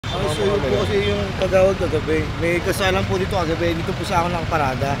So yun po kasi yung kagawad kagabi. May kasalan po dito kagabi. Dito po sa akin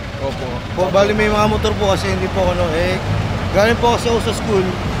nakaparada. Opo. Bali may mga motor po kasi hindi po ano galing po kasi ako sa school.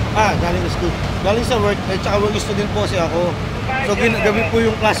 Galing sa school. Galing sa work. Tsaka work student po kasi ako. So gabi po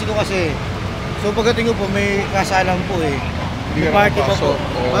yung klase ko kasi. So pagdating ko po may kasalan po May party pa po.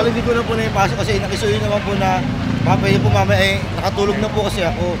 Bali hindi ko na po naipasok kasi nakisuyo naman po na papaya po mamaya nakatulog na po kasi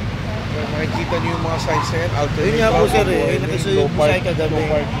ako. Makikita niyo yung mga signs na yan. Yun nga po sir nakisuyo po sa kagabi.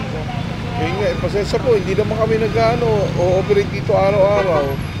 Yun nga, pasensya po, hindi naman kami o-operate dito araw-araw.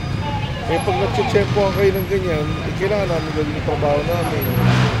 Pag nag-check-check-puan kayo ng ganyan, kailangan namin gawin yung trabaho namin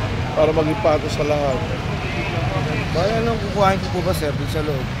para maging pato sa lahat. Bali anong kukuhain ko po ba sir dun sa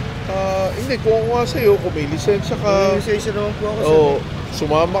loob? Hindi, kuha sa'yo kung may lisensya ka. May lisensya naman po ako sir. Oo,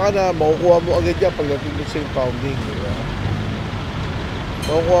 sumama ka na, makukuha mo agad yan pagdating sa impounding. Diba?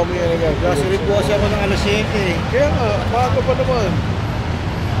 Makukuha mo yan agad. Kasi rin po kasi ako ng alas 7 Kaya nga, maaga pa naman.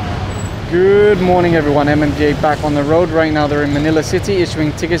 Good morning everyone, MMDA back on the road. Right now they're in Manila City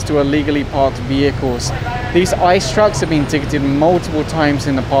issuing tickets to illegally parked vehicles. These ICE trucks have been ticketed multiple times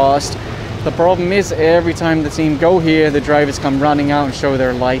in the past. The problem is every time the team go here, the drivers come running out and show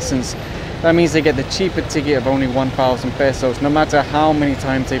their license. That means they get the cheaper ticket of only 1,000 pesos, no matter how many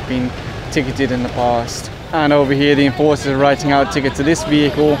times they've been ticketed in the past. And over here the enforcers are writing out a ticket to this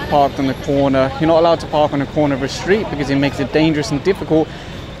vehicle parked on the corner. You're not allowed to park on the corner of a street because it makes it dangerous and difficult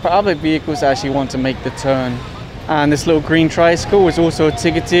for other vehicles that actually want to make the turn. And this little green tricycle was also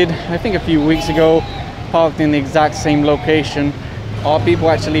ticketed, I think a few weeks ago, parked in the exact same location. Are people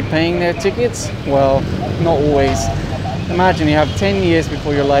actually paying their tickets? Well, not always. Imagine you have 10 years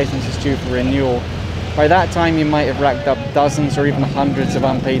before your license is due for renewal. By that time you might have racked up dozens or even hundreds of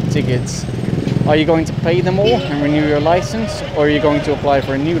unpaid tickets. Are you going to pay them all and renew your license, or are you going to apply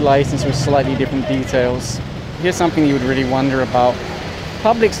for a new license with slightly different details? Here's something you would really wonder about.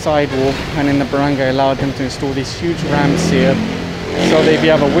 Public sidewalk, and in the barangay allowed them to install these huge ramps here, so that if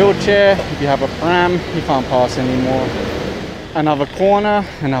you have a wheelchair, if you have a pram, you can't pass anymore. Another corner,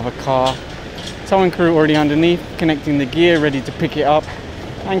 another car. Towing crew already underneath, connecting the gear, ready to pick it up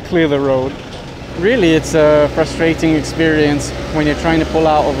and clear the road. Really, it's a frustrating experience when you're trying to pull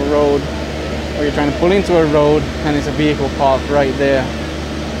out of a road, or you're trying to pull into a road and there's a vehicle parked right there.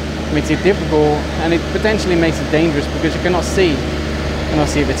 It makes it difficult, and it potentially makes it dangerous because you cannot see. You cannot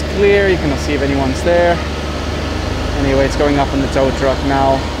see if it's clear, you cannot see if anyone's there. Anyway, it's going up on the tow truck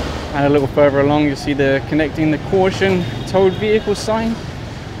now. And a little further along you'll see the connecting the caution towed vehicle sign.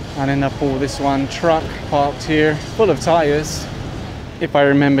 And then up all this one truck parked here, full of tires. If I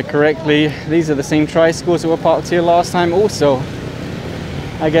remember correctly, these are the same tricycles that were parked here last time also.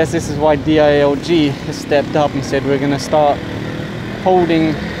 I guess this is why DILG has stepped up and said we're going to start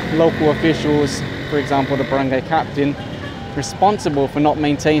holding local officials, for example the barangay captain, responsible for not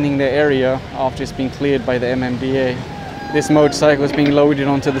maintaining their area after it's been cleared by the MMDA. This motorcycle is being loaded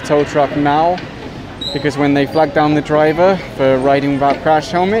onto the tow truck now because when they flagged down the driver for riding without crash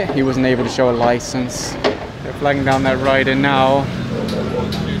helmet, he wasn't able to show a license. They're flagging down that rider now.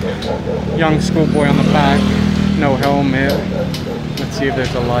 Young schoolboy on the back, no helmet. Let's see if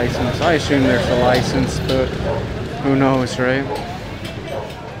there's a license. I assume there's a license, but who knows, right?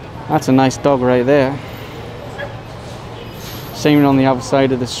 That's a nice dog right there. Same on the other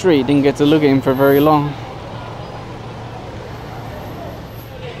side of the street. Didn't get to look at him for very long.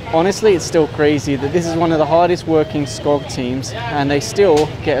 Honestly, it's still crazy that this is one of the hardest working SCOG teams and they still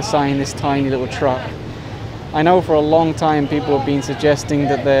get assigned this tiny little truck. I know for a long time people have been suggesting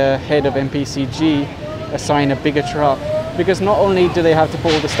that the head of MPCG assign a bigger truck, because not only do they have to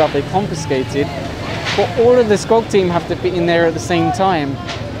put all the stuff they confiscated, but all of the SCOG team have to fit in there at the same time.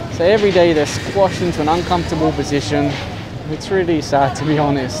 So every day they're squashed into an uncomfortable position. It's really sad, to be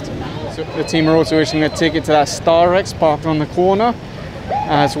honest. So the team are also issuing a ticket to that Starex parked on the corner,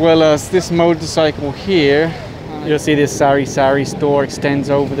 as well as this motorcycle here. You'll see this Sari Sari store extends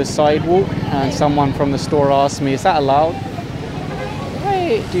over the sidewalk, and someone from the store asked me, is that allowed?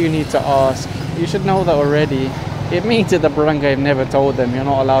 Why do you need to ask? You should know that already. It means that the barangay have never told them you're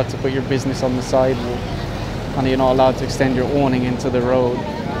not allowed to put your business on the sidewalk, and you're not allowed to extend your awning into the road.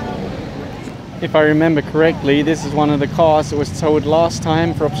 If I remember correctly, this is one of the cars that was towed last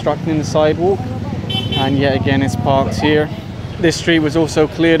time for obstructing the sidewalk, and yet again it's parked here. This street was also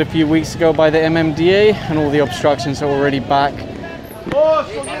cleared a few weeks ago by the MMDA, and all the obstructions are already back. Boss,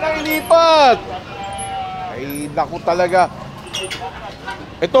 huwag nyo nang ilipat! Ay, naku talaga.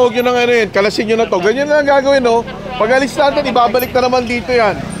 Ito, huwag nyo nang ano yun, kalasin nyo na to. Ganyan na lang gagawin, no? Pag alis natin, ibabalik na naman dito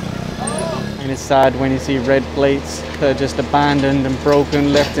yan. And it's sad when you see red plates that are just abandoned and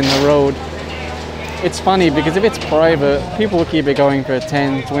broken, left in the road. it's funny because if it's private, people will keep it going for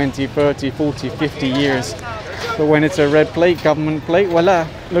 10, 20, 30, 40, 50 years. But when it's a red plate, government plate, voila.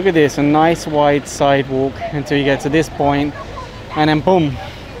 Look at this, a nice wide sidewalk until you get to this point, and then boom,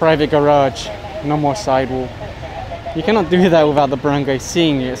 private garage, no more sidewalk. You cannot do that without the barangay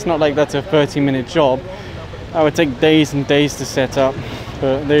seeing it. It's not like that's a 30-minute job. That would take days and days to set up.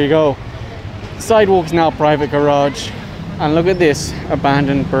 But there you go. Sidewalk's now private garage. And look at this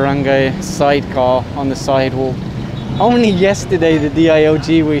abandoned barangay sidecar on the sidewalk. Only yesterday the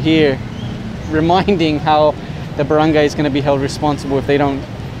DIOG were here reminding how the barangay is going to be held responsible if they don't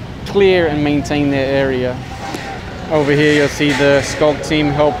clear and maintain their area. Over here you'll see the SCOG team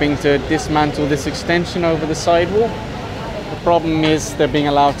helping to dismantle this extension over the sidewalk. The problem is they're being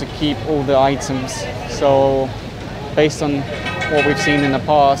allowed to keep all the items. So based on what we've seen in the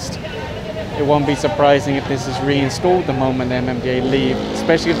past, it won't be surprising if this is reinstalled the moment the MMDA leave,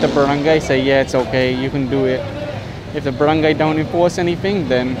 especially if the barangay say, yeah, it's okay, you can do it. If the barangay don't enforce anything,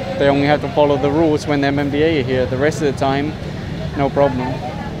 then they only have to follow the rules when the MMDA are here. The rest of the time, no problem.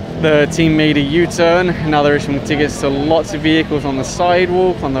 The team made a U-turn. Now they're issuing tickets to lots of vehicles on the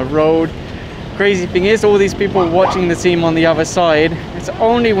sidewalk, on the road. Crazy thing is, all these people watching the team on the other side, it's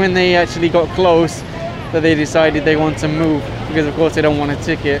only when they actually got close that they decided they want to move, because of course they don't want a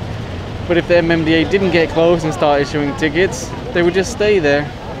ticket. But if the MMDA didn't get close and start issuing tickets, they would just stay there.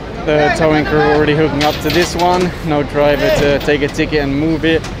 The towing crew are already hooking up to this one. No driver to take a ticket and move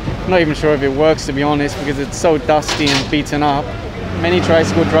it. I'm not even sure if it works, to be honest, because it's so dusty and beaten up. Many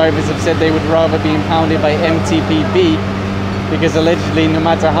tricycle drivers have said they would rather be impounded by MTPB, because allegedly no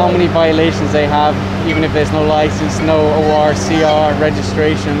matter how many violations they have, even if there's no license, no OR, CR,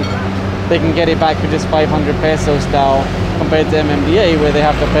 registration, they can get it back for just 500 pesos now, compared to MMDA where they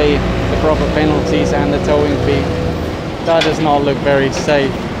have to pay the proper penalties and the towing fee. That does not look very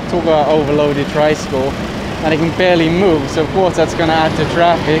safe. Talk about overloaded tricycle, and it can barely move, so of course that's going to add to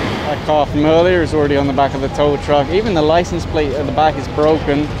traffic. That car from earlier is already on the back of the tow truck. Even the license plate at the back is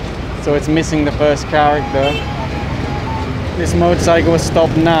broken, so it's missing the first character. This motorcycle was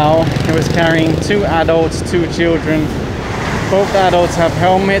stopped now. It was carrying 2 adults, 2 children. Both the adults have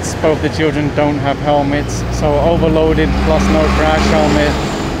helmets, both the children don't have helmets, so overloaded plus no crash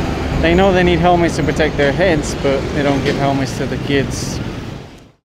helmet. They know they need helmets to protect their heads, but they don't give helmets to the kids.